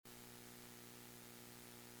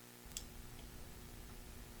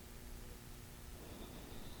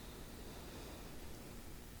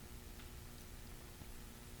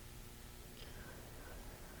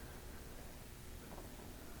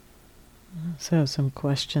So some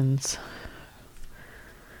questions,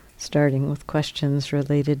 starting with questions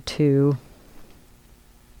related to,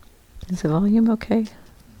 is the volume okay?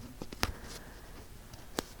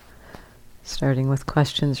 Starting with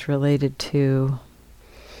questions related to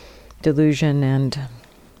delusion and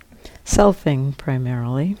selfing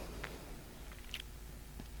primarily.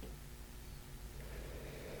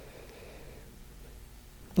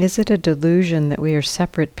 Is it a delusion that we are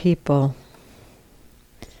separate people?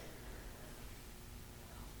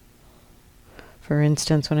 For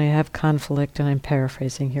instance, when I have conflict, and I'm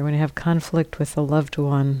paraphrasing here, when I have conflict with a loved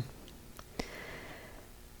one,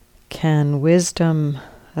 can wisdom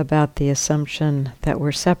about the assumption that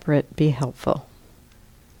we're separate be helpful?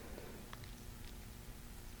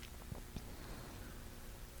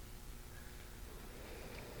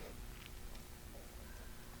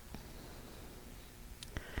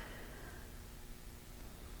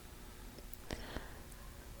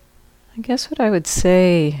 I guess what I would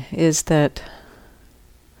say is that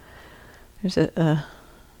there's a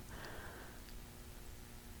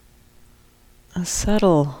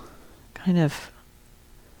subtle kind of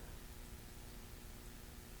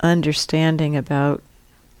understanding about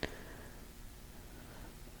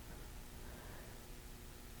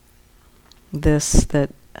this, that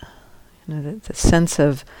the sense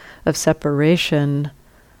of separation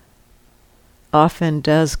often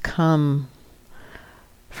does come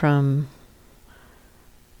from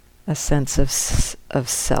a sense of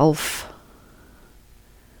self,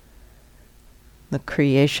 the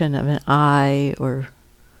creation of an I or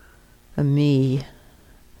a me,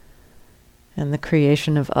 and the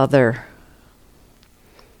creation of other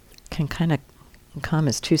can kind of come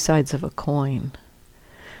as two sides of a coin.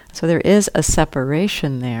 So there is a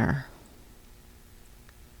separation there.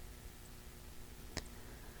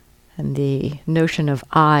 And the notion of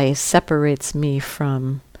I separates me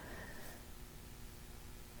from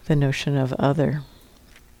the notion of other.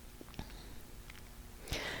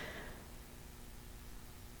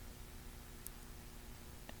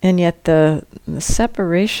 And yet the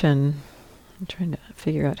separation, I'm trying to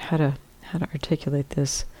figure out how to articulate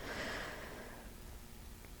this.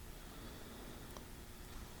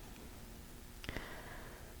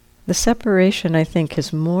 The separation, I think,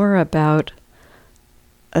 is more about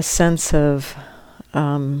a sense of,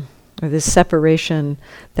 or this separation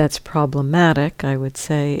that's problematic, I would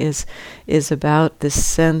say, is about this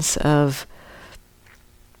sense of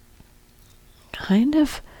kind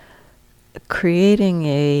of creating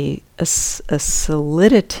a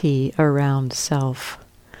solidity around self,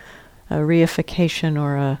 a reification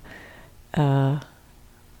or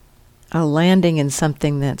a landing in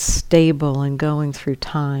something that's stable and going through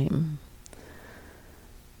time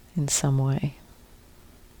in some way.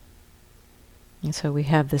 And so we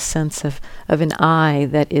have this sense of an I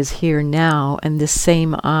that is here now, and this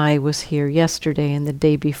same I was here yesterday and the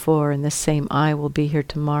day before, and the same I will be here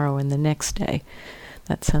tomorrow and the next day.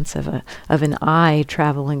 That sense of an I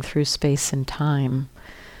traveling through space and time.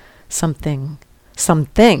 Something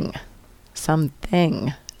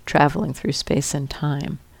traveling through space and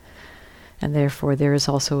time. And therefore there is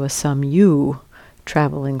also a some you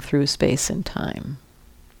traveling through space and time.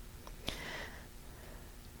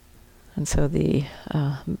 And so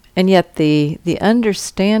and yet the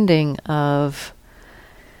understanding of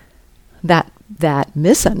that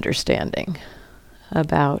misunderstanding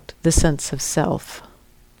about the sense of self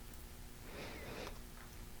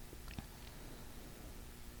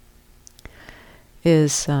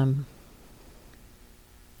is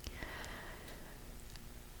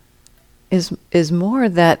more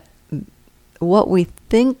that what we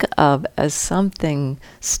think of as something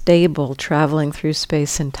stable traveling through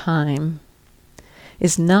space and time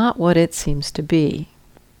is not what it seems to be.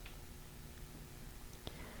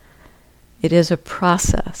 It is a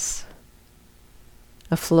process,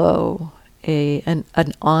 a flow, an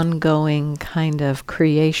ongoing kind of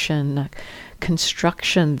creation, a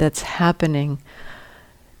construction that's happening.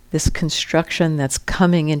 This construction that's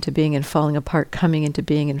coming into being and falling apart, coming into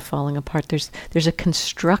being and falling apart. There's a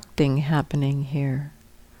constructing happening here.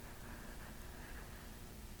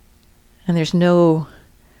 And there's no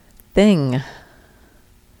thing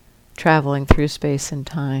traveling through space and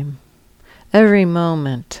time. Every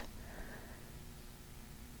moment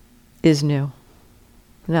is new.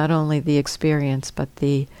 Not only the experience, but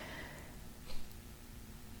the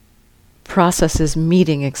processes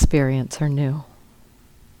meeting experience are new.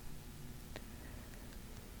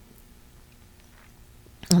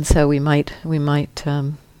 And so we might reflect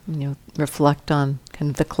on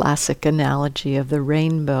kind of the classic analogy of the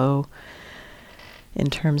rainbow in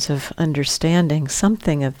terms of understanding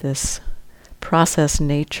something of this process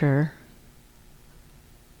nature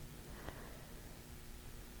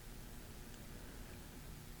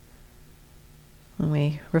When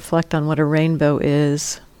we reflect on what a rainbow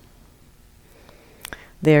is,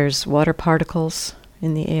 there's water particles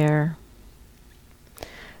in the air.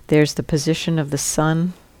 There's the position of the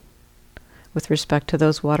sun with respect to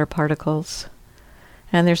those water particles.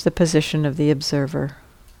 And there's the position of the observer.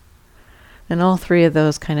 And all three of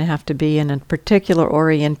those kind of have to be in a particular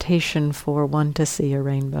orientation for one to see a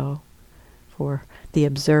rainbow, for the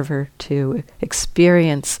observer to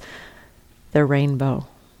experience the rainbow,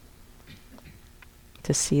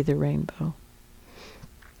 to see the rainbow.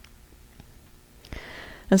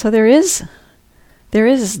 And so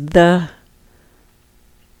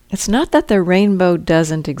it's not that the rainbow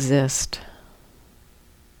doesn't exist,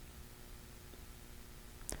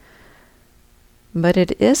 but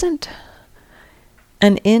it isn't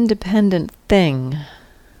an independent thing.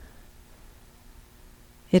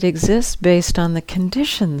 It exists based on the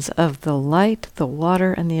conditions of the light, the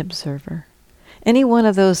water, and the observer. Any one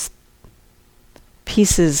of those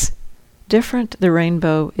pieces different, the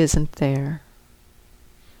rainbow isn't there.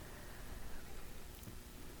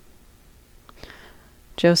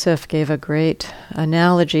 Joseph gave a great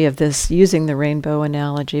analogy of this, using the rainbow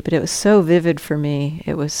analogy, but it was so vivid for me.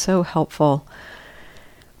 It was so helpful.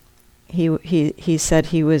 He said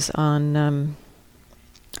he was on,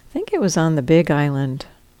 I think it was on the Big Island,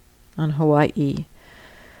 on Hawaii,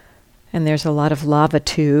 and there's a lot of lava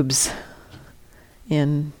tubes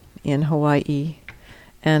in Hawaii,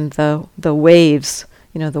 and the waves,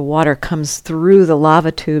 the water comes through the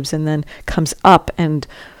lava tubes and then comes up, and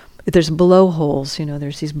there's blowholes.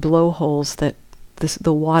 There's these blowholes that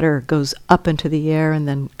the water goes up into the air and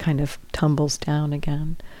then kind of tumbles down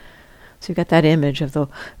again. So you've got that image of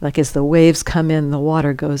as the waves come in, the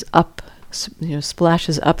water goes up,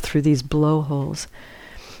 splashes up through these blowholes.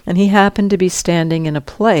 And he happened to be standing in a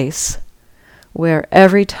place where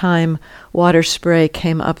every time water spray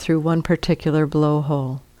came up through one particular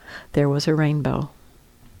blowhole, there was a rainbow.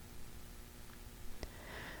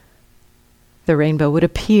 The rainbow would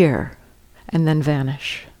appear and then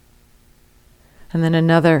vanish. And then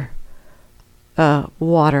another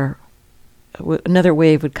another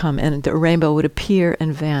wave would come and the rainbow would appear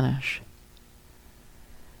and vanish.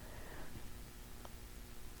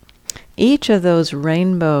 Each of those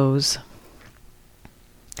rainbows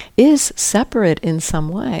is separate in some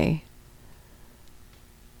way.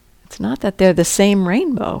 It's not that they're the same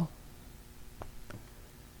rainbow.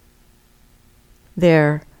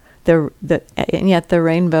 And yet the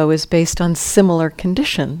rainbow is based on similar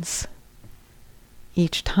conditions.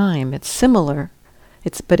 Each time it's similar.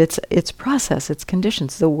 But it's process, it's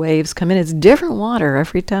conditions. The waves come in. It's different water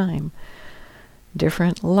every time,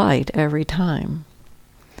 different light every time.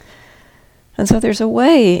 And so there's a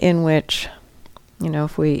way in which,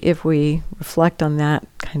 if we reflect on that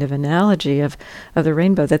kind of analogy of the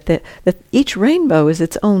rainbow, that each rainbow is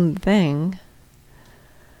its own thing.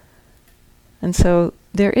 And so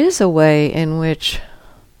there is a way in which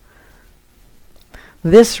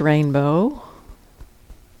this rainbow,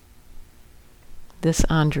 this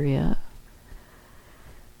Andrea,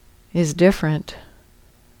 is different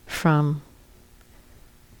from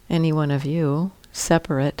any one of you,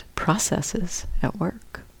 separate processes at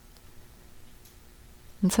work.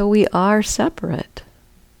 And so we are separate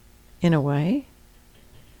in a way.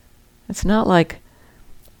 It's not like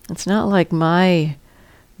my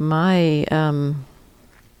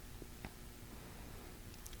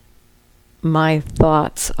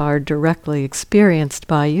thoughts are directly experienced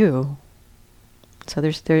by you. So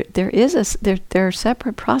there are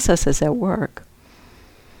separate processes at work.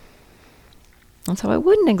 And so I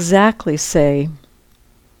wouldn't exactly say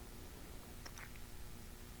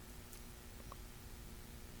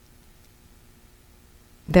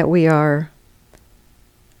that we are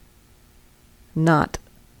not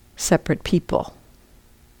separate people.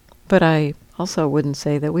 But I also wouldn't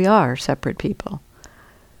say that we are separate people,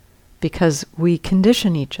 because we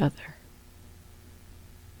condition each other.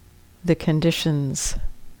 The conditions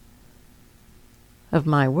of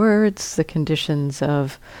my words, the conditions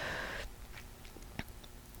of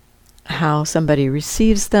how somebody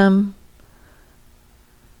receives them,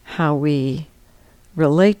 how we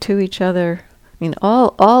relate to each other. I mean,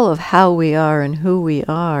 all of how we are and who we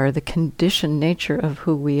are, the conditioned nature of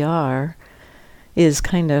who we are, is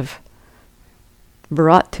kind of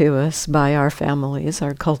brought to us by our families,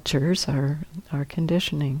 our cultures, our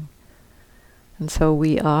conditioning. And so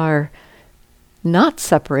we are not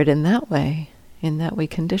separate in that way, in that we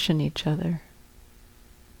condition each other.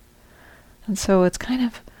 And so it's kind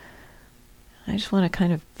of, I just want to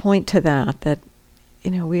kind of point to that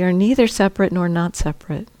we are neither separate nor not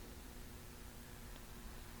separate.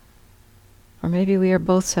 Or maybe we are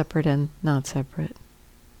both separate and not separate.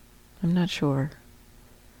 I'm not sure.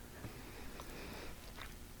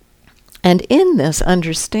 And in this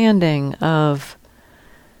understanding of,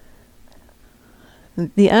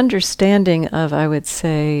 I would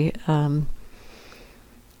say,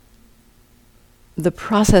 the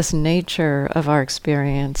process nature of our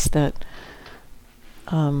experience, that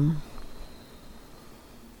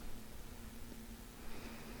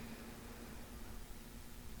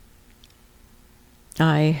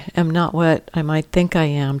I am not what I might think I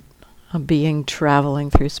am, a being traveling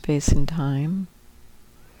through space and time,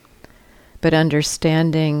 but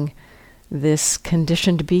understanding this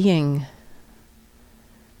conditioned being,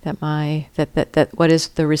 that what is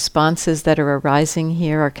the responses that are arising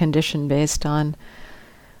here are conditioned based on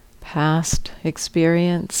past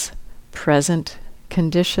experience, present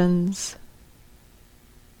conditions.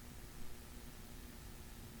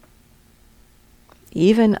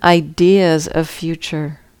 Even ideas of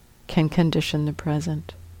future can condition the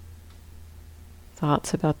present.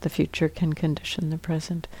 Thoughts about the future can condition the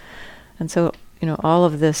present. And so, all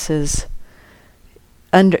of this is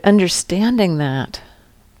understanding that.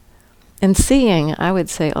 And seeing, I would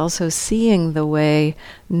say also seeing the way,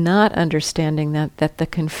 not understanding that the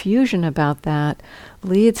confusion about that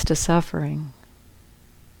leads to suffering.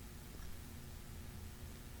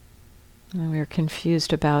 And we're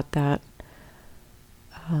confused about that.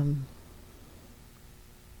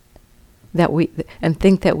 That we and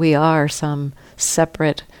think that we are some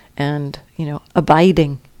separate and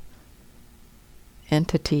abiding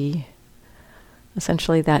entity.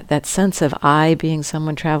 Essentially, that sense of I being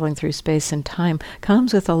someone traveling through space and time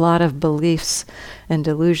comes with a lot of beliefs and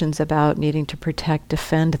delusions about needing to protect,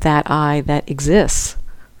 defend that I that exists,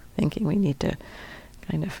 thinking we need to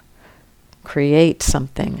kind of create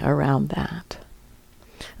something around that.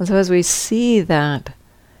 And so as we see that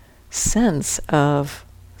sense of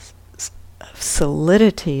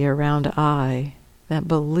solidity around I, that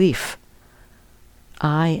belief,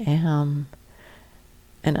 I am,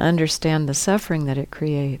 and understand the suffering that it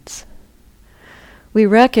creates, we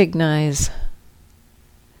recognize,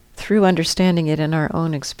 through understanding it in our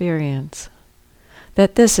own experience,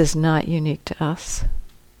 that this is not unique to us.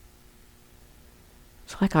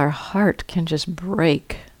 It's like our heart can just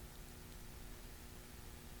break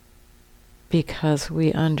because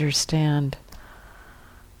we understand,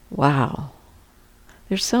 wow,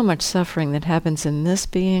 there's so much suffering that happens in this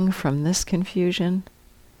being from this confusion.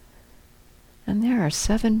 And there are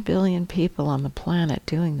 7 billion people on the planet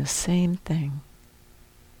doing the same thing.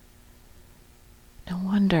 No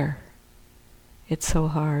wonder it's so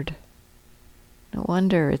hard. No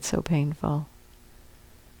wonder it's so painful.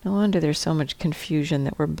 No wonder there's so much confusion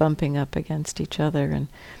that we're bumping up against each other and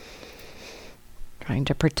trying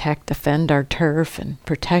to protect, defend our turf and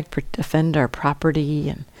defend our property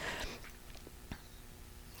and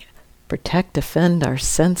defend our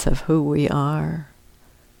sense of who we are.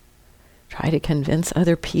 Try to convince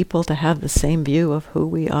other people to have the same view of who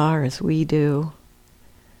we are as we do.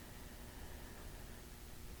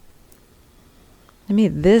 I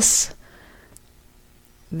mean, this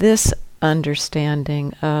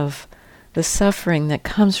understanding of the suffering that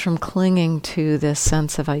comes from clinging to this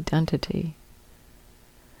sense of identity,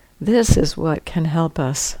 this is what can help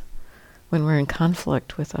us when we're in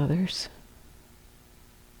conflict with others.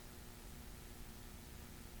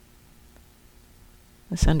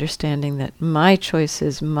 This understanding that my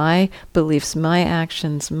choices, my beliefs, my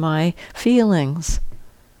actions, my feelings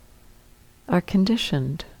are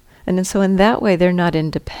conditioned. And so in that way, they're not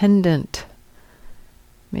independent.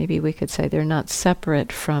 Maybe we could say they're not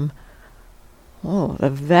separate from the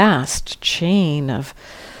vast chain of,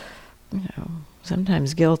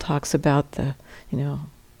 sometimes Gil talks about the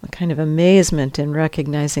kind of amazement in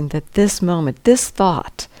recognizing that this moment, this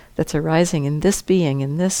thought that's arising in this being,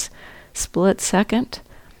 in this split second,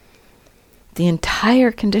 the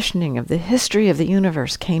entire conditioning of the history of the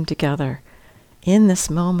universe came together in this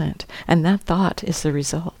moment, and that thought is the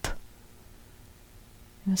result.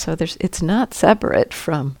 And so it's not separate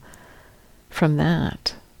from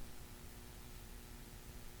that.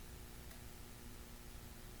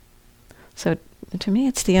 So to me,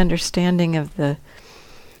 it's the understanding of the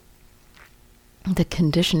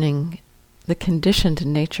conditioning, the conditioned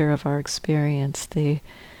nature of our experience, that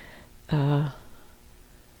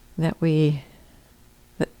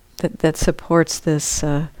supports this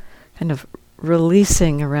kind of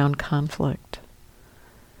releasing around conflict.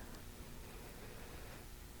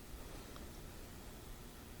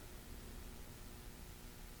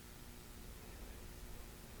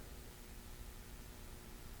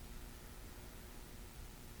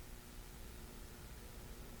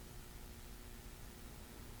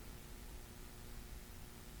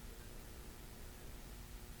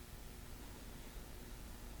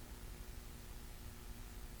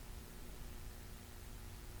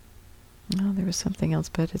 Oh, there was something else,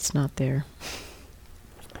 but it's not there.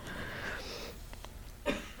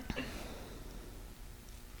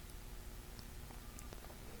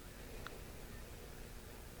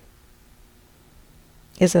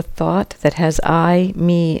 Is a thought that has I,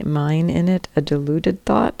 me, mine in it a deluded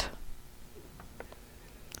thought?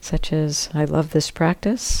 Such as, I love this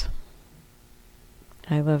practice,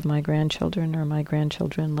 I love my grandchildren, or my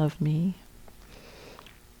grandchildren love me.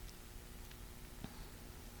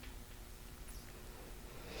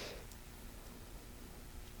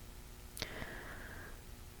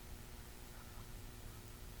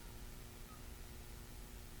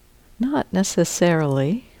 Not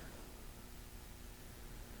necessarily,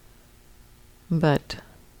 but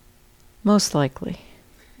most likely.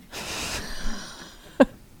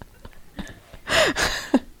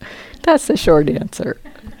 That's the short answer.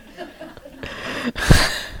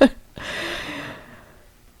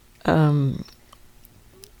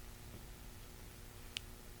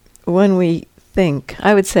 When we think,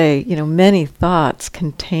 I would say, many thoughts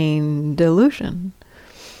contain delusion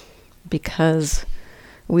because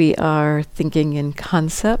we are thinking in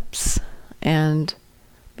concepts and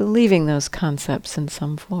believing those concepts in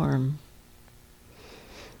some form.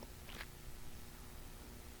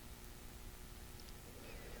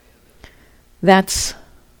 That's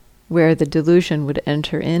where the delusion would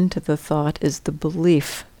enter into the thought, is the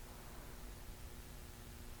belief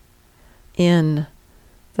in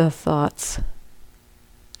the thoughts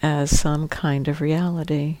as some kind of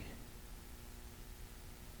reality,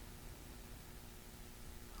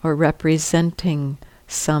 or representing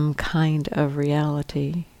some kind of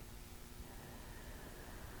reality.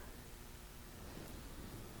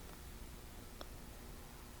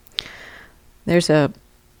 There's a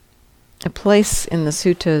place in the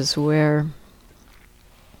suttas where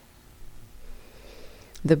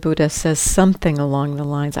the Buddha says something along the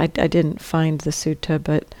lines, I didn't find the sutta,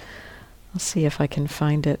 but I'll see if I can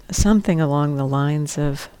find it, something along the lines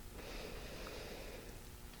of,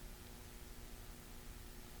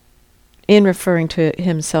 in referring to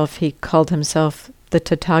himself, he called himself the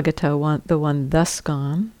Tathagata, the one thus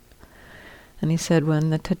gone. And he said,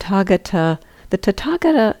 when the Tathagata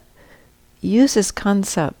uses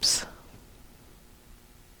concepts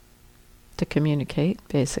to communicate,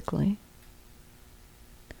 basically,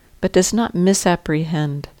 but does not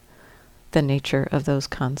misapprehend the nature of those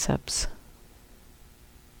concepts.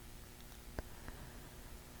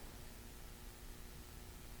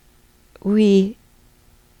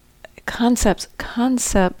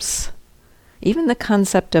 Concepts, even the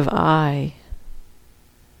concept of I,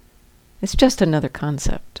 it's just another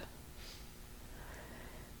concept.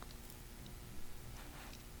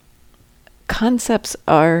 Concepts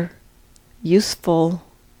are useful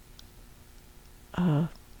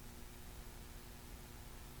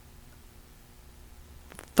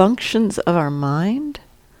functions of our mind.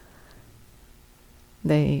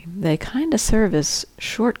 They kind of serve as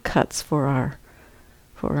shortcuts for our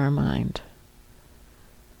mind.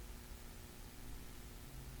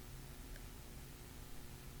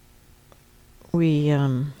 We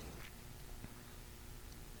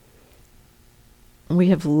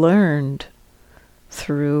have learned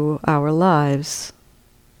through our lives,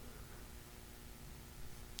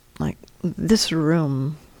 like this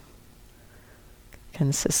room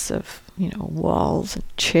consists of, walls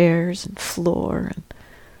and chairs and floor and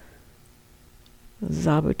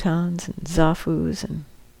zabutons and zafus, and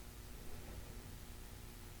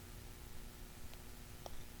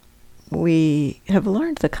we have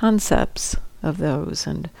learned the concepts of those.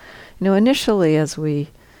 And initially, as we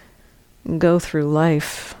go through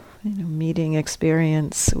life, meeting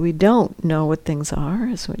experience, we don't know what things are.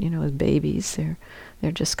 As babies,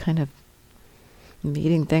 they're just kind of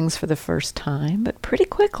meeting things for the first time. But pretty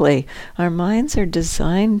quickly, our minds are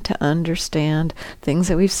designed to understand things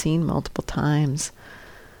that we've seen multiple times,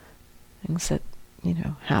 things that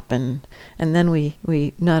happen. And then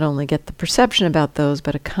we not only get the perception about those,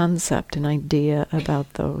 but a concept, an idea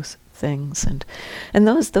about those things. And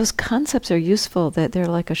those concepts are useful, that they're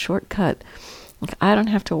like a shortcut. Like, I don't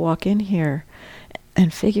have to walk in here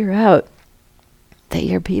and figure out that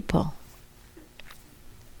you're people.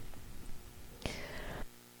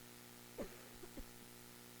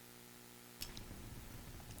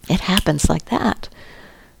 It happens like that.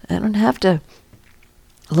 I don't have to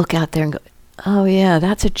look out there and go, oh yeah,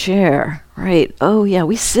 that's a chair, right? Oh yeah,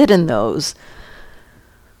 we sit in those.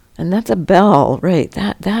 And that's a bell, right?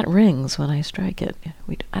 That rings when I strike it.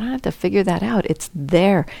 I don't have to figure that out. It's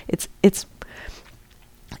there. It's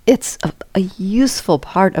a useful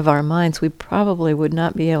part of our minds. We probably would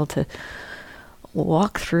not be able to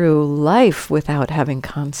walk through life without having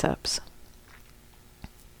concepts.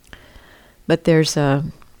 But there's a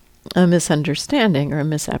misunderstanding or a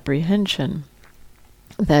misapprehension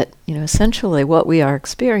that, essentially what we are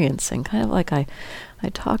experiencing, kind of like I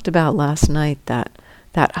talked about last night, that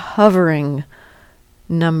hovering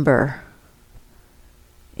number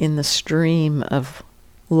in the stream of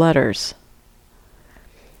letters,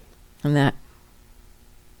 and that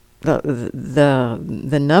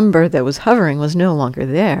the number that was hovering was no longer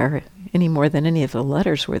there any more than any of the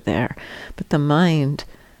letters were there, but the mind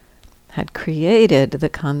had created the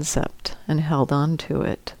concept and held on to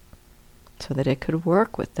it so that it could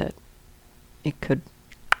work with it. It could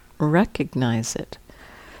recognize it.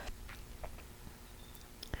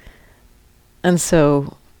 And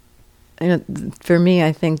so, for me,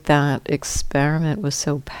 I think that experiment was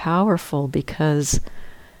so powerful because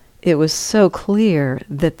it was so clear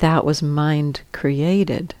that that was mind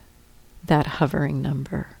created, that hovering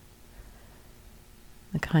number.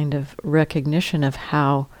 The kind of recognition of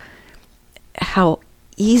how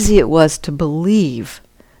easy it was to believe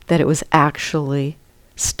that it was actually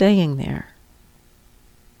staying there.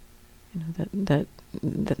 That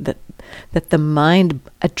the mind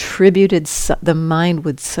attributed, the mind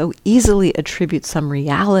would so easily attribute some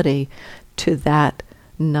reality to that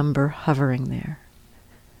number hovering there.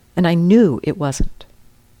 And I knew it wasn't.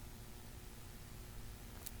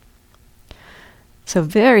 So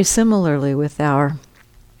very similarly with our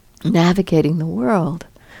navigating the world,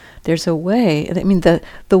 there's a way,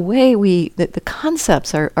 the way the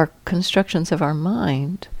concepts are constructions of our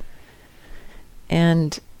mind.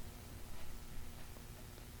 And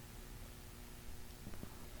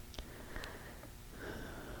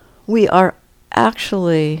we are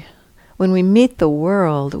actually, when we meet the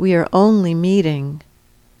world, we are only meeting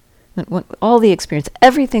all the experience,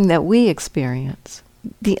 everything that we experience,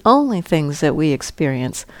 the only things that we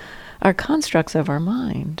experience are constructs of our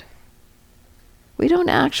mind. We don't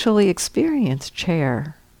actually experience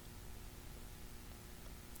chair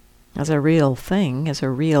as a real thing, as a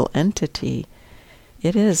real entity.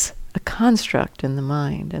 It is a construct in the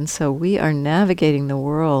mind. And so we are navigating the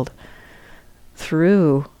world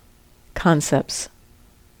through concepts.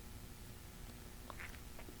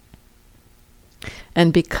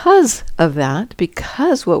 And because of that,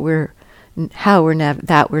 because we're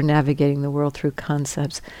navigating the world through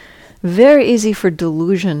concepts, very easy for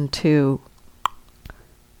delusion to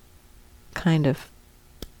kind of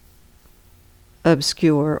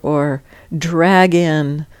obscure or drag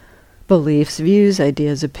in beliefs, views,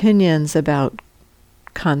 ideas, opinions about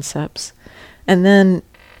concepts. And then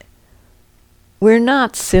we're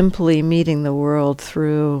not simply meeting the world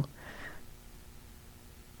through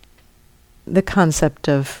the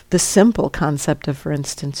simple concept of, for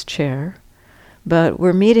instance, chair, but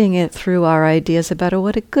we're meeting it through our ideas about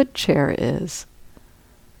what a good chair is,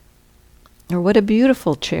 or what a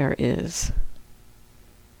beautiful chair is.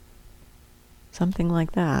 Something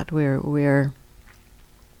like that. We're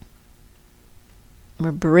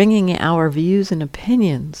bringing our views and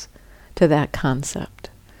opinions to that concept.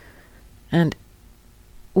 And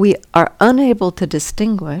we are unable to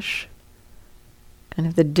distinguish kind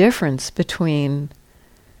of the difference between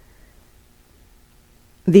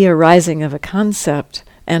the arising of a concept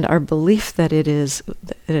and our belief that it is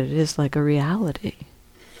like a reality.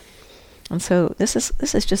 And so this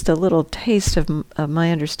is just a little taste of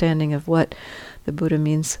my understanding of what the Buddha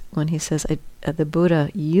means when he says the Buddha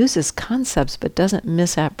uses concepts but doesn't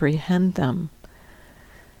misapprehend them.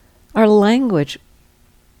 Our language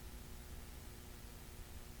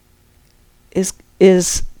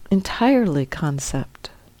is entirely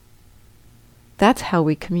concept. That's how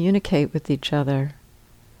we communicate with each other.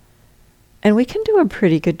 And we can do a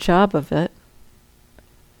pretty good job of it.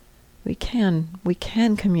 We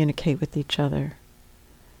can communicate with each other.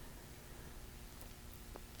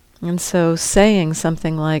 And so saying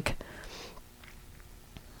something like,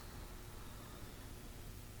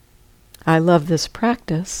 I love this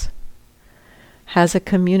practice, has a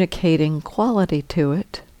communicating quality to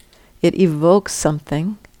it. It evokes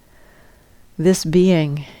something. This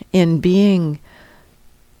being, in being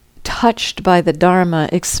touched by the Dharma,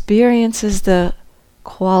 experiences the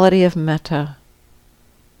quality of metta.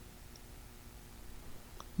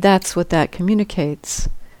 That's what that communicates,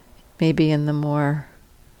 maybe in the more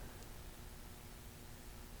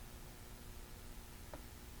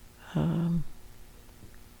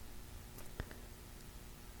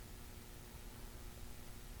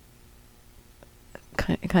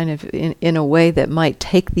kind of in a way that might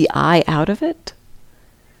take the I out of it.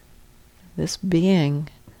 This being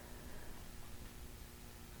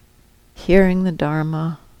hearing the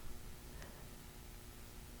Dharma,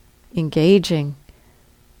 engaging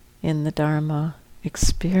in the Dharma,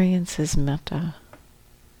 experience is metta.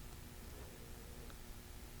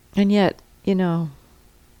 And yet,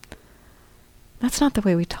 that's not the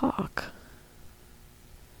way we talk.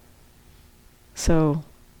 So,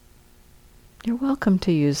 you're welcome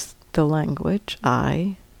to use the language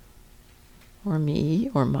I, or me,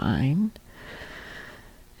 or mine,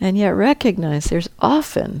 and yet recognize there's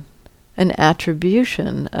often an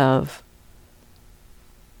attribution of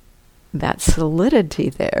that solidity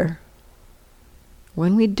there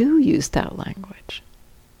when we do use that language.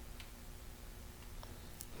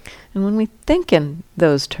 And when we think in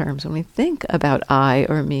those terms, when we think about I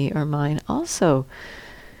or me or mine, also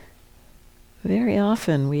very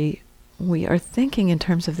often we are thinking in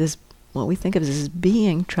terms of this, what we think of as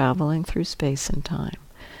being traveling through space and time.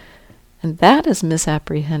 And that is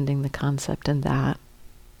misapprehending the concept, and that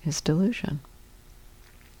is delusion.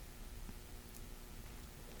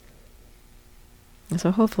 And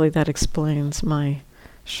so hopefully that explains my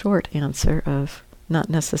short answer of not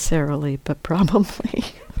necessarily, but probably.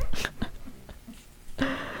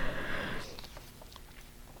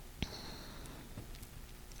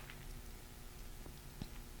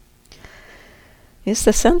 Is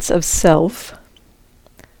the sense of self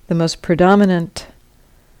the most predominant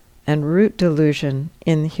and root delusion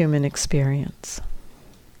in human experience?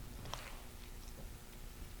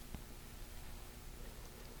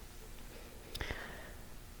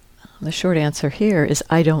 The short answer here is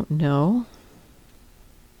I don't know.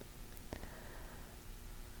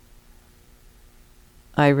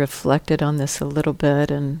 I reflected on this a little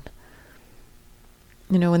bit, and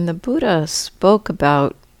when the Buddha spoke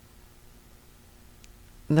about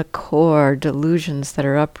the core delusions that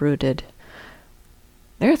are uprooted,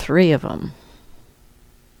 there are 3 of them.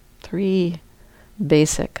 3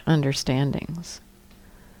 basic understandings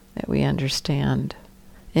that we understand.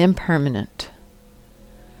 Impermanent.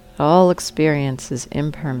 All experience is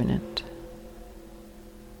impermanent.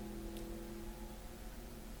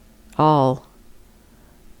 All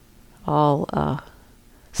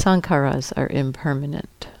sankharas are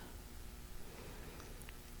impermanent.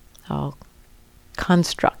 All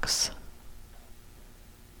constructs,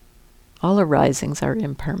 all arisings are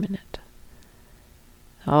impermanent.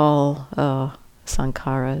 All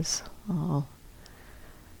sankharas, all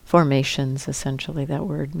formations, essentially that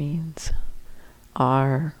word means,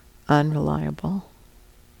 are unreliable.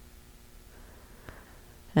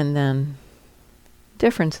 And then,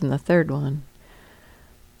 difference in the third one,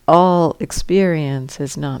 all experience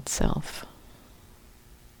is not self.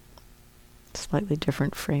 Slightly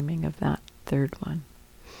different framing of that third one.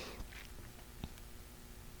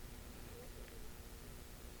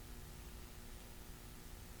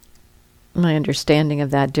 My understanding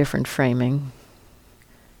of that different framing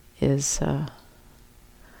is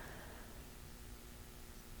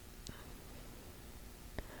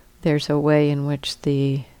there's a way in which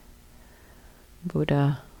the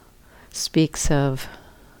Buddha speaks of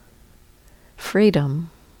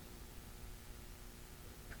freedom,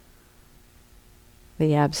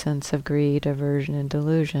 the absence of greed, aversion, and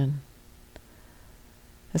delusion,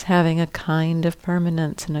 as having a kind of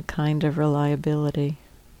permanence and a kind of reliability.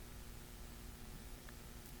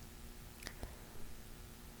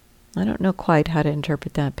 I don't know quite how to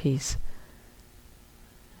interpret that piece.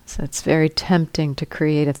 So it's very tempting to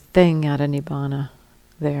create a thing out of Nibbana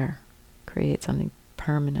there, create something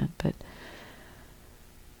permanent, but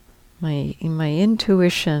my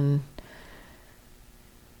intuition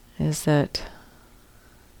is that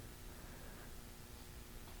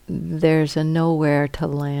there's a nowhere to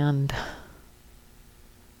land.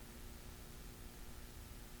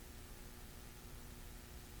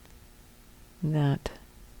 That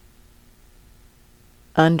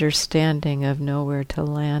understanding of nowhere to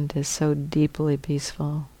land is so deeply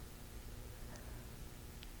peaceful.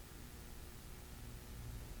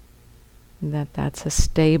 That's a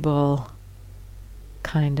stable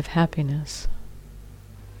kind of happiness.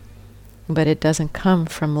 But it doesn't come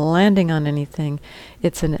from landing on anything.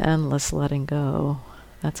 It's an endless letting go.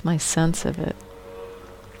 That's my sense of it.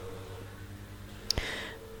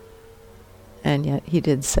 And yet he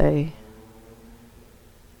did say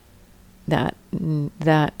that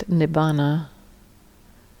nibbana,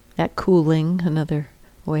 that cooling, another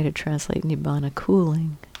way to translate nibbana,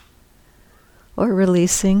 cooling, or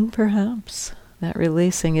releasing perhaps, that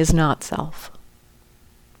releasing is not self.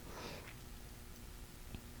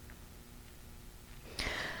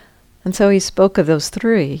 And so he spoke of those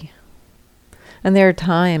 3. And there are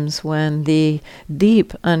times when the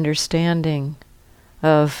deep understanding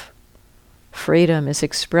of freedom is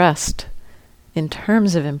expressed in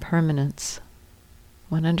terms of impermanence.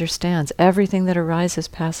 One understands everything that arises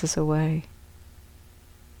passes away.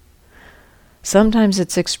 Sometimes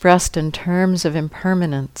it's expressed in terms of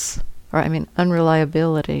impermanence,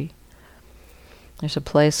 unreliability. There's a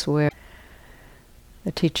place where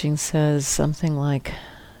the teaching says something like,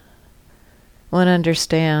 one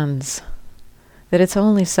understands that it's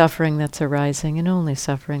only suffering that's arising and only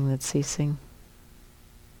suffering that's ceasing.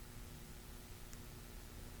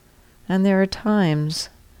 And there are times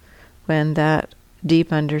when that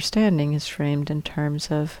deep understanding is framed in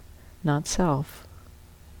terms of not self.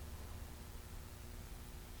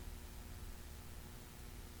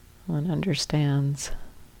 One understands,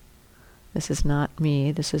 this is not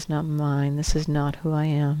me, this is not mine, this is not who I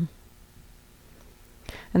am.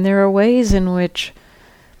 And there are ways in which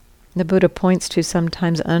the Buddha points to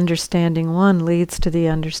sometimes understanding one leads to the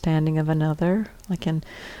understanding of another. Like in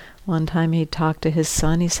one time he talked to his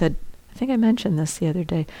son, he said, I think I mentioned this the other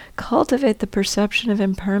day, cultivate the perception of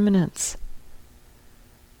impermanence.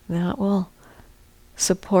 That will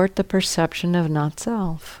support the perception of not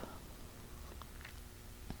self.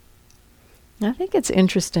 I think it's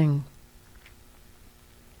interesting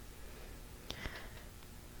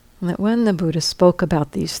that when the Buddha spoke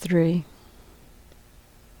about these three,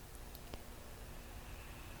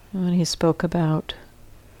 when he spoke about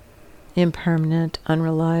impermanent,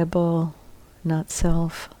 unreliable, not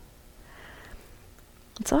self,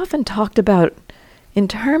 it's often talked about in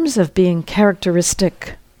terms of being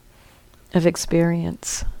characteristic of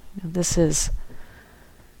experience. This is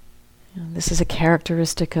a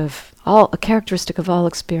characteristic of all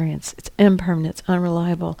experience. It's impermanent, it's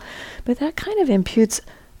unreliable. But that kind of imputes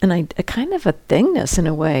a kind of a thingness in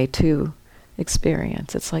a way to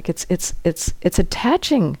experience. It's like it's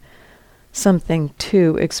attaching something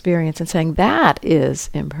to experience and saying that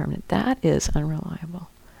is impermanent, that is unreliable.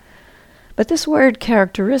 But this word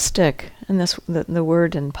characteristic, and the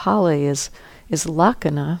word in Pali is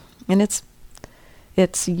lakkhana, and it's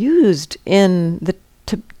used in the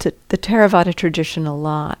Theravada tradition a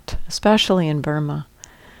lot, especially in Burma.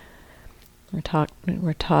 We're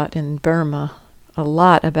taught in Burma a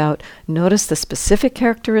lot about notice the specific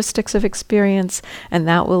characteristics of experience, and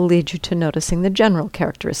that will lead you to noticing the general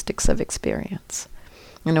characteristics of experience.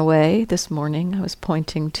 In a way, this morning I was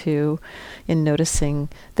pointing to, in noticing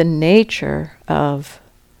the nature of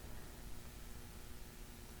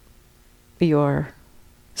your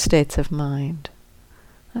states of mind.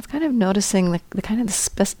 That's kind of noticing the kind of the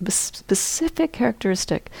specific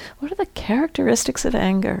characteristic. What are the characteristics of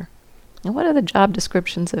anger? And what are the job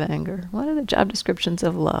descriptions of anger? What are the job descriptions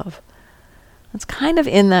of love? It's kind of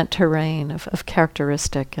in that terrain of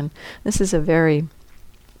characteristic. And this is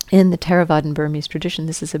in the Theravadan Burmese tradition,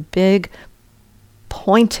 this is a big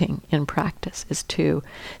pointing in practice, is to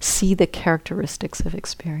see the characteristics of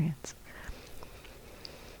experience.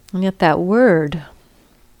 And yet that word,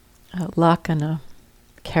 lakkhana,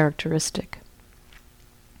 characteristic,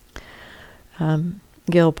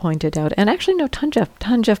 Gil pointed out, and actually no,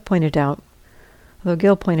 Tanjef pointed out, although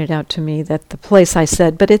Gil pointed out to me that the place I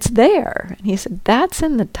said, but it's there. And he said, that's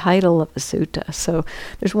in the title of the sutta. So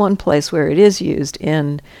there's one place where it is used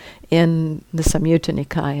in the Samyutta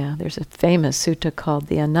Nikaya. There's a famous sutta called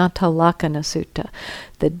the Anatta Lakkhana Sutta,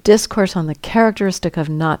 the discourse on the characteristic of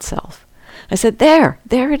not self. I said, there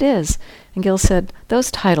it is. And Gil said,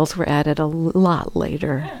 those titles were added a lot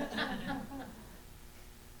later.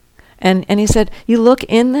 And he said, you look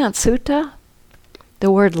in that sutta, the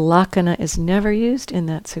word lakkhana is never used in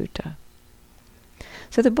that sutta.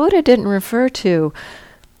 So the Buddha didn't refer to,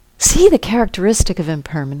 see the characteristic of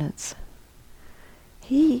impermanence.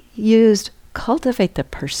 He used, cultivate the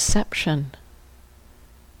perception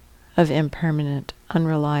of impermanent,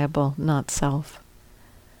 unreliable, not self.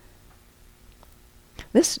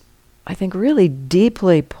 This, I think, really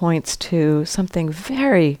deeply points to something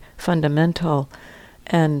very fundamental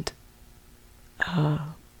and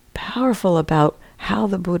powerful about how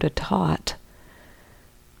the Buddha taught.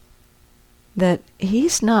 That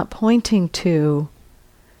he's not pointing to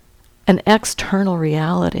an external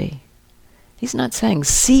reality. He's not saying,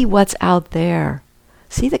 see what's out there.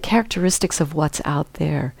 See the characteristics of what's out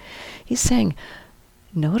there. He's saying,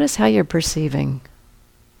 notice how you're perceiving.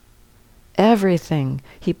 Everything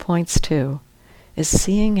he points to is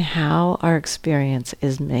seeing how our experience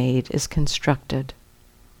is made, is constructed.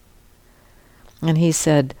 And he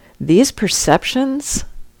said, these perceptions,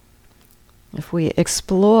 if we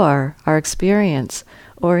explore our experience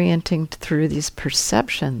orienting through these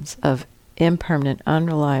perceptions of impermanent,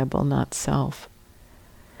 unreliable, not self,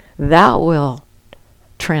 that will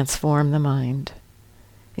transform the mind.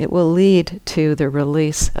 It will lead to the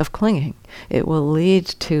release of clinging. It will lead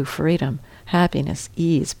to freedom, happiness,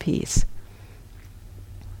 ease, peace.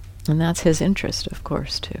 And that's his interest, of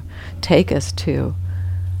course, to take us to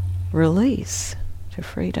release, to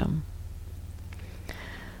freedom.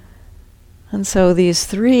 And so these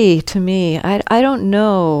three, to me, I don't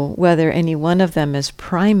know whether any one of them is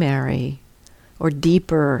primary or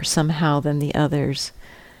deeper somehow than the others.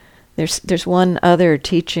 There's one other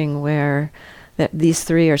teaching where that these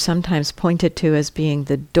three are sometimes pointed to as being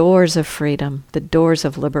the doors of freedom, the doors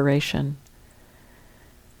of liberation.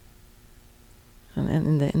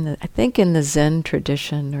 And I think in the Zen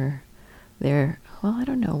tradition, or I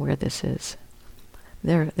don't know where this is.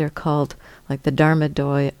 They're called like the Dharma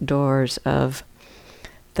doors of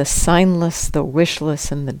the signless, the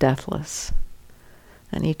wishless, and the deathless.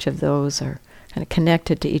 And each of those are kind of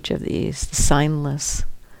connected to each of these. The signless,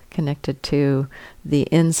 connected to the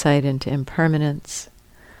insight into impermanence.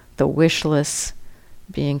 The wishless,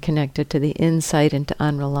 being connected to the insight into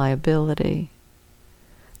unreliability.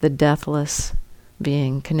 The deathless,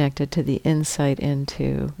 being connected to the insight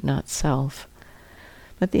into not self.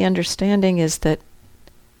 But the understanding is that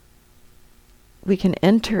we can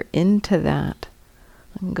enter into that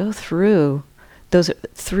and go through those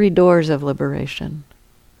three doors of liberation.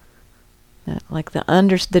 That, like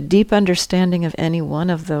the deep understanding of any one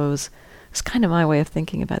of those, it's kind of my way of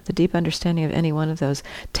thinking about it. The deep understanding of any one of those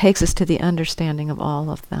takes us to the understanding of all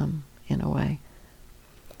of them, in a way.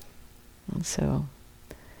 And so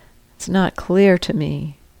it's not clear to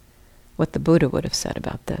me what the Buddha would have said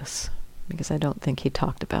about this, because I don't think he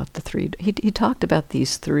talked about the three. He talked about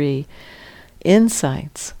these three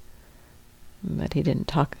insights, but he didn't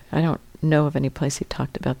talk. I don't know of any place he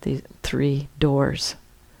talked about these three doors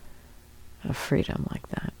of freedom like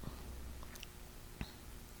that.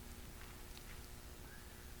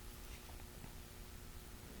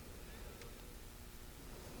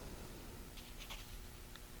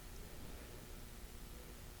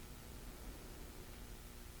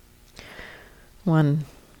 One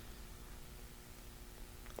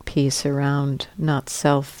piece around not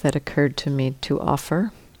self that occurred to me to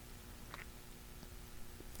offer.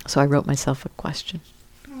 So I wrote myself a question.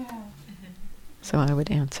 So I would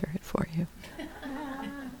answer it for you.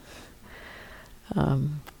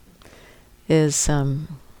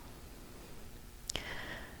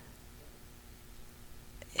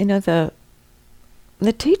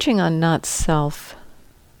 The teaching on not self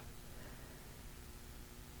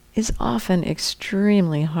is often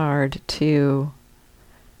extremely hard to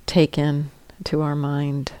take in to our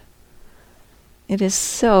mind. It is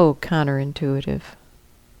so counterintuitive.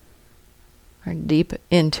 Our deep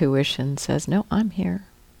intuition says, no, I'm here.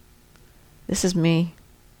 This is me.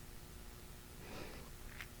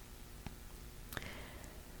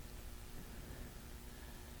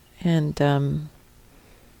 And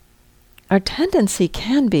our tendency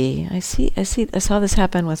can be, I saw this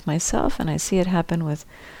happen with myself, and I see it happen with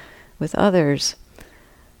others,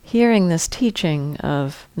 hearing this teaching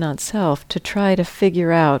of not self, to try to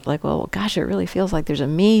figure out, like, well, gosh, it really feels like there's a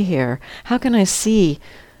me here. How can I see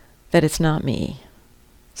that it's not me?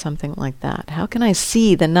 Something like that. How can I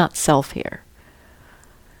see the not self here?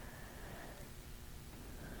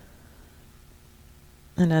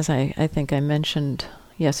 And as I think I mentioned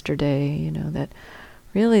yesterday, that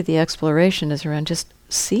really the exploration is around just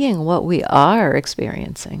seeing what we are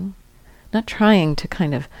experiencing, not trying to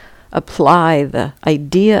kind of apply the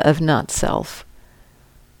idea of not self,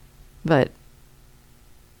 but,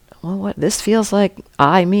 well, this feels like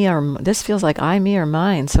I, me, or this feels like I, me, or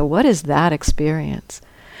mine. So what is that experience?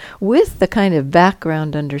 With the kind of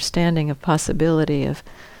background understanding of possibility of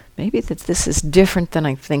maybe that this is different than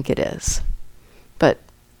I think it is. But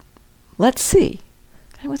let's see.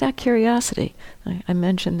 And with that curiosity, I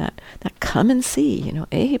mentioned that come and see,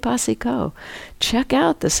 ehipassiko. Check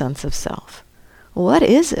out the sense of self. What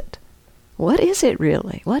is it? What is it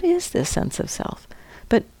really? What is this sense of self?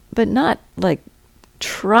 But not like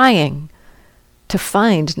trying to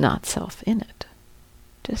find not self in it.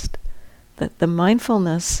 Just that the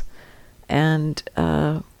mindfulness and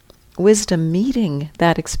wisdom meeting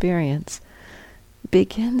that experience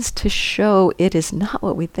begins to show it is not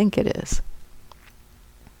what we think it is.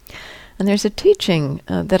 And there's a teaching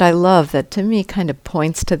that I love that to me kind of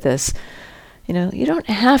points to this. You don't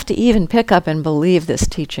have to even pick up and believe this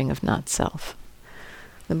teaching of not self.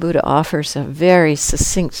 The Buddha offers a very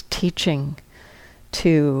succinct teaching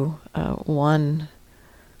to one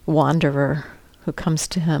wanderer who comes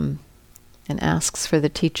to him and asks for the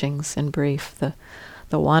teachings in brief.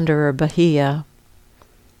 The wanderer Bahiya,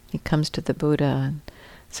 he comes to the Buddha and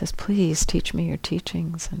says, please teach me your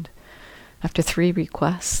teachings. And after 3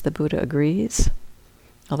 requests, the Buddha agrees,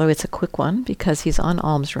 although it's a quick one because he's on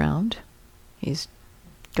alms round. He's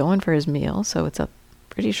going for his meal, so it's a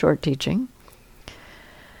pretty short teaching.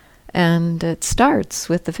 And it starts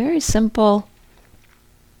with the very simple,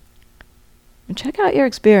 check out your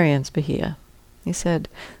experience, Bahia. He said,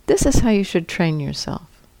 this is how you should train yourself.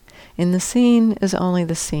 In the seen is only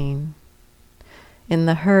the seen. In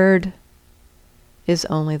the heard is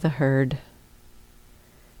only the heard.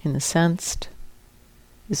 In the sensed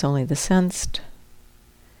is only the sensed.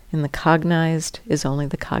 In the cognized is only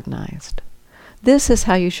the cognized. This is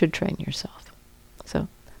how you should train yourself. So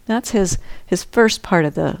that's his first part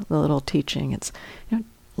of the little teaching. It's,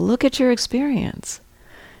 look at your experience.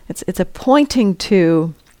 It's a pointing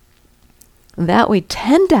to that we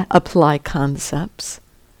tend to apply concepts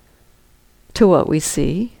to what we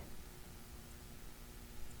see.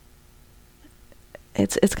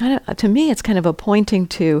 It's kind of, to me, it's kind of a pointing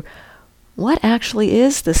to what actually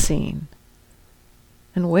is the seen,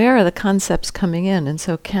 and where are the concepts coming in. And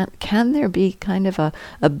so can there be kind of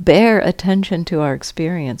a bare attention to our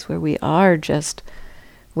experience where we are just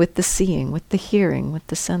with the seeing, with the hearing, with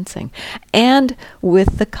the sensing, and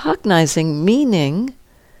with the cognizing, meaning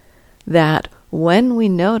that when we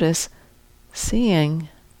notice seeing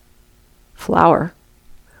flower,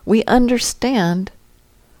 we understand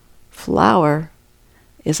flower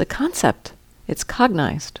is a concept. It's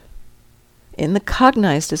cognized. In the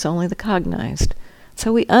cognized is only the cognized.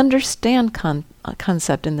 So we understand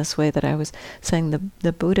concept in this way that I was saying.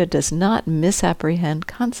 The Buddha does not misapprehend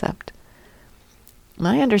concept.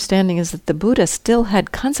 My understanding is that the Buddha still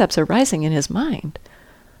had concepts arising in his mind.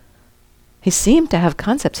 He seemed to have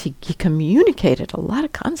concepts. He communicated a lot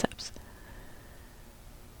of concepts.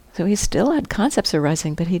 So he still had concepts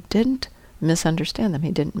arising, but he didn't misunderstand them.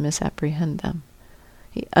 He didn't misapprehend them.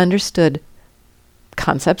 He understood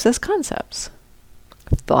concepts as concepts,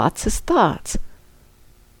 thoughts as thoughts,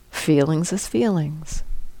 feelings as feelings,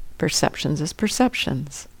 perceptions as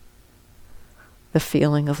perceptions. The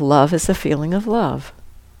feeling of love is the feeling of love.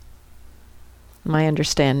 My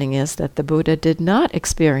understanding is that the Buddha did not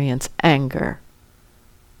experience anger,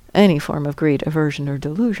 any form of greed, aversion, or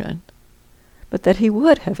delusion, but that he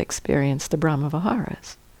would have experienced the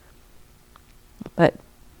Brahmaviharas. But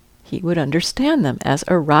he would understand them as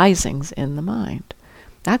arisings in the mind.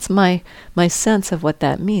 That's my sense of what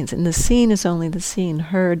that means. And the seen is only the seen,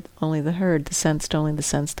 heard only the heard, the sensed only the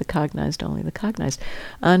sensed, the cognized only the cognized.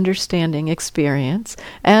 Understanding experience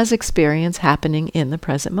as experience happening in the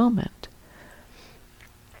present moment.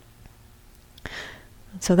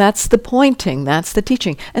 So that's the pointing, that's the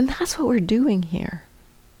teaching. And that's what we're doing here,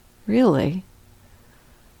 really.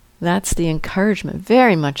 That's the encouragement,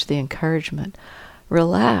 very much the encouragement.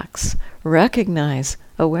 Relax, recognize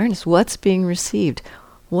awareness, what's being received.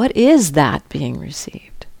 What is that being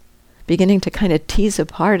received? Beginning to kind of tease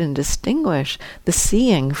apart and distinguish the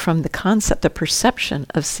seeing from the concept, the perception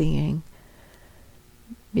of seeing.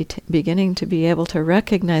 Beginning to be able to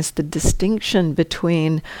recognize the distinction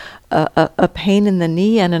between a pain in the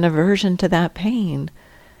knee and an aversion to that pain.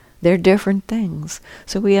 They're different things.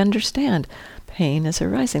 So we understand pain is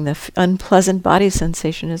arising. The unpleasant body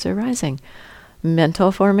sensation is arising.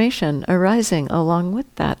 Mental formation arising along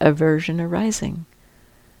with that. Aversion arising.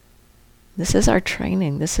 This is our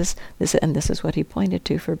training. This is what he pointed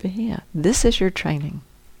to for Bahia. This is your training.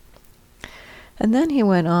 And then he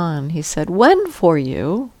went on. He said, when for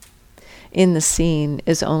you, in the seen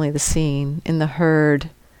is only the seen, in the heard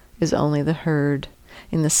is only the heard,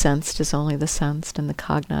 in the sensed is only the sensed, and the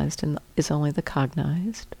cognized is only the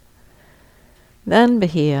cognized. Then,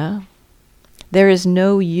 Bahia, there is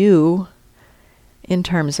no you in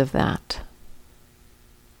terms of that.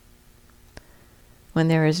 When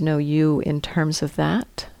there is no you in terms of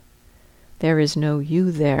that, there is no you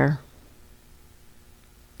there.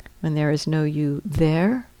 When there is no you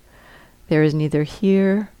there is neither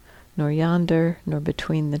here, nor yonder, nor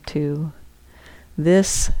between the two.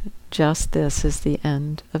 This, just this, is the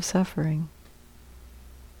end of suffering.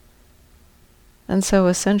 And so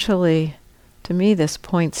essentially, to me, this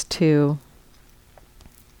points to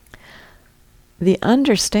the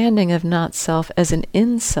understanding of not self as an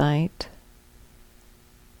insight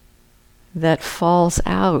that falls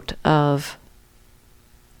out of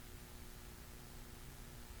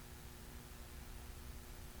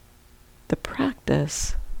the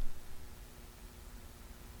practice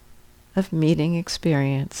of meeting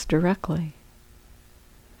experience directly.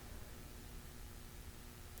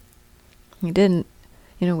 He didn't,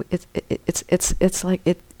 it's like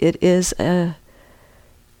it is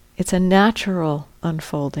it's a natural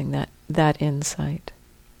unfolding, that insight.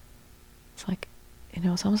 It's like,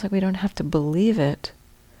 it's almost like we don't have to believe it.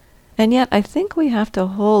 And yet I think we have to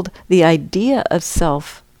hold the idea of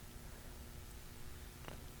self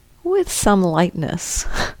with some lightness.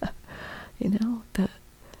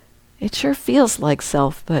 It sure feels like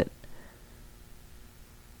self, but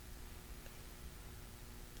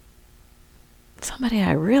somebody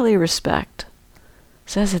I really respect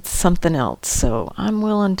says it's something else, so I'm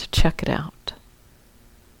willing to check it out.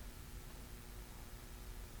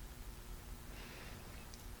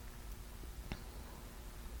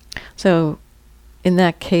 So, in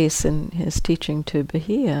that case, in his teaching to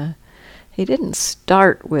Bahia, he didn't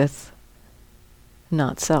start with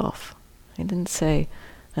not self. He didn't say,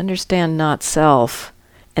 understand not self,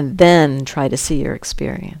 and then try to see your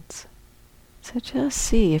experience. So just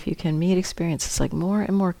see if you can meet experiences, like more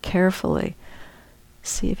and more carefully.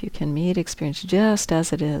 See if you can meet experience just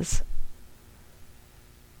as it is.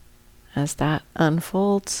 As that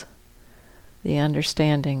unfolds, the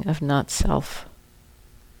understanding of not self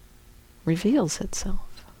reveals itself.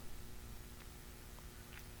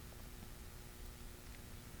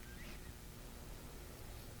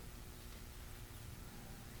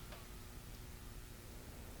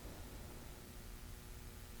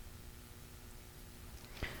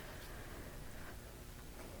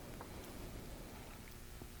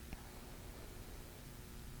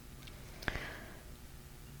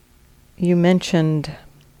 You mentioned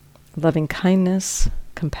loving kindness,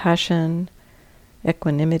 compassion,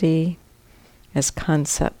 equanimity as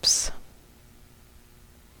concepts.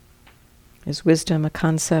 Is wisdom a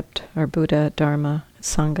concept? Are Buddha, Dharma,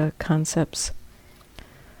 Sangha concepts?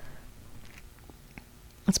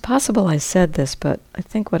 It's possible I said this, but I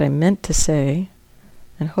think what I meant to say,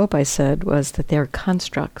 and hope I said, was that they're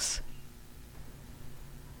constructs.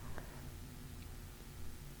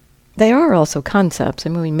 They are also concepts. I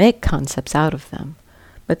mean, we make concepts out of them.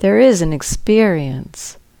 But there is an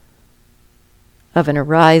experience of an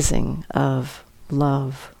arising of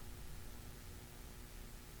love,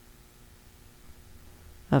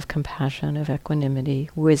 of compassion, of equanimity,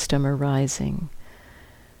 wisdom arising.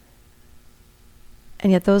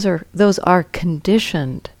 And yet those are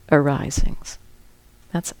conditioned arisings.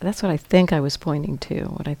 That's what I think I was pointing to,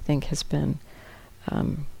 what I think has been...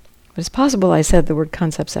 but it's possible I said the word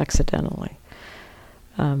concepts accidentally.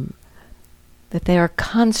 That they are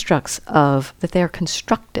constructs of, that they are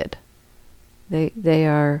constructed. They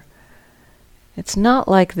are, it's not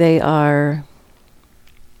like they are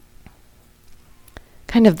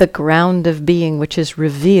kind of the ground of being which is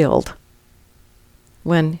revealed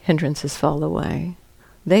when hindrances fall away.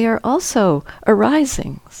 They are also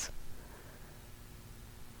arisings.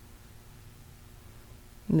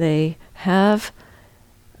 They have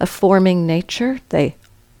a forming nature. They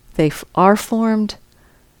are formed.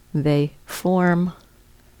 They form.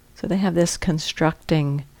 So they have this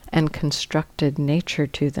constructing and constructed nature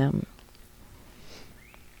to them.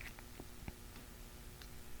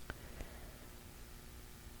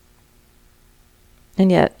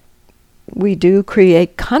 And yet, we do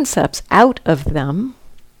create concepts out of them.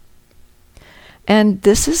 And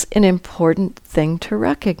this is an important thing to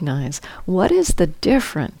recognize. What is the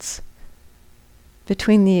difference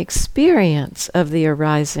between the experience of the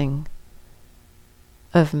arising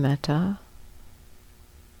of metta,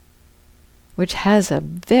 which has a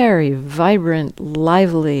very vibrant,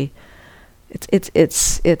 lively,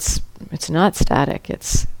 it's not static,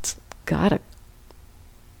 it's got a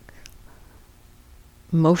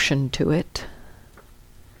motion to it.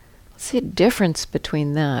 Let's see a difference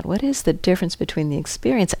between that. What is the difference between the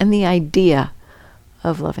experience and the idea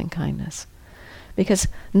of loving kindness? Because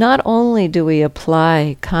not only do we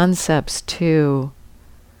apply concepts to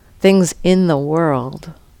things in the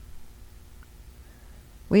world,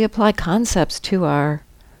 we apply concepts to our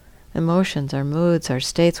emotions, our moods, our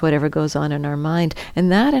states, whatever goes on in our mind,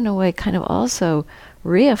 and that in a way kind of also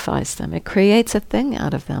reifies them. It creates a thing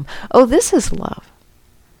out of them. Oh, this is love.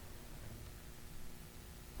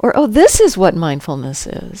 Or, oh, this is what mindfulness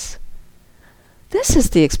is. This is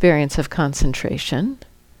the experience of concentration.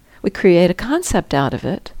 We create a concept out of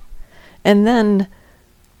it, and then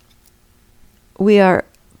we are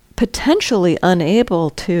potentially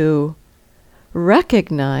unable to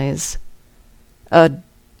recognize an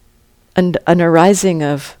arising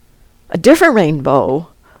of a different rainbow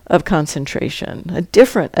of concentration, a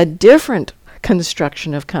different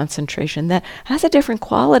construction of concentration that has a different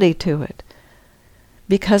quality to it,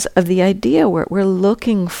 because of the idea where we're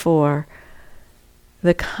looking for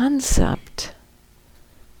the concept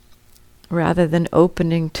rather than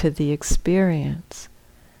opening to the experience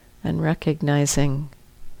and recognizing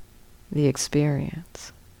the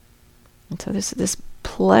experience. And so this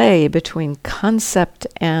play between concept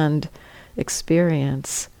and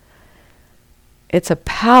experience, it's a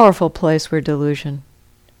powerful place where delusion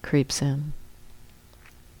creeps in.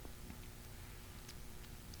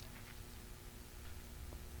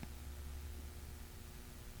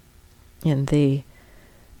 in the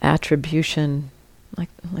attribution,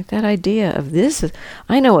 like that idea of this is,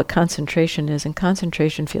 I know what concentration is, and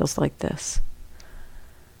concentration feels like this.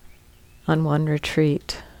 On one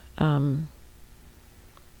retreat,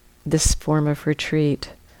 this form of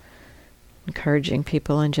retreat, encouraging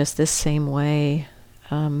people in just this same way,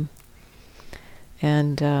 and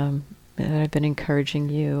that I've been encouraging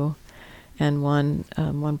you, and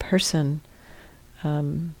one person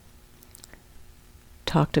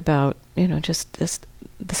talked about, just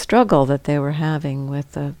the struggle that they were having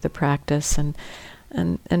with the practice, and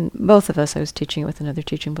both of us, I was teaching it with another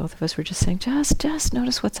teaching, both of us were just saying, just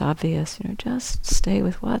notice what's obvious, just stay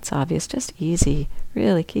with what's obvious, just easy,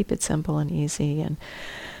 really keep it simple and easy. And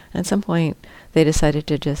at some point they decided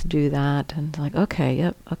to just do that, and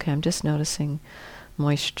okay, I'm just noticing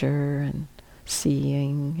moisture and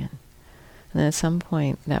seeing, and then at some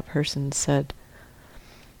point that person said,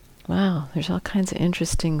 wow, there's all kinds of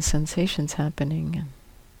interesting sensations happening, and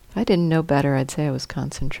if I didn't know better, I'd say I was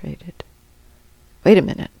concentrated. Wait a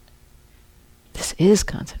minute. This is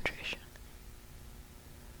concentration.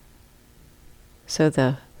 So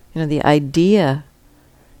the idea,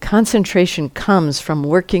 concentration comes from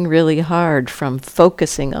working really hard, from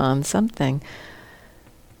focusing on something,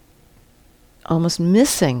 almost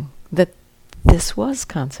missing that this was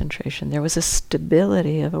concentration. There was a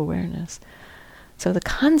stability of awareness. So the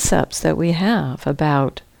concepts that we have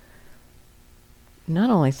about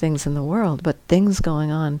not only things in the world, but things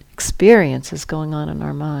going on, experiences going on in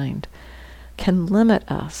our mind, can limit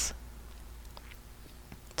us.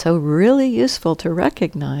 So really useful to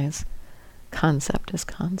recognize concept as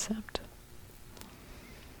concept.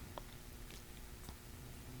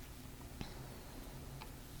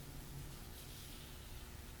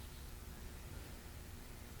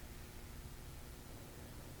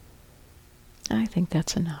 I think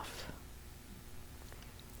that's enough.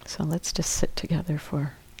 So let's just sit together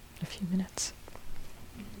for a few minutes.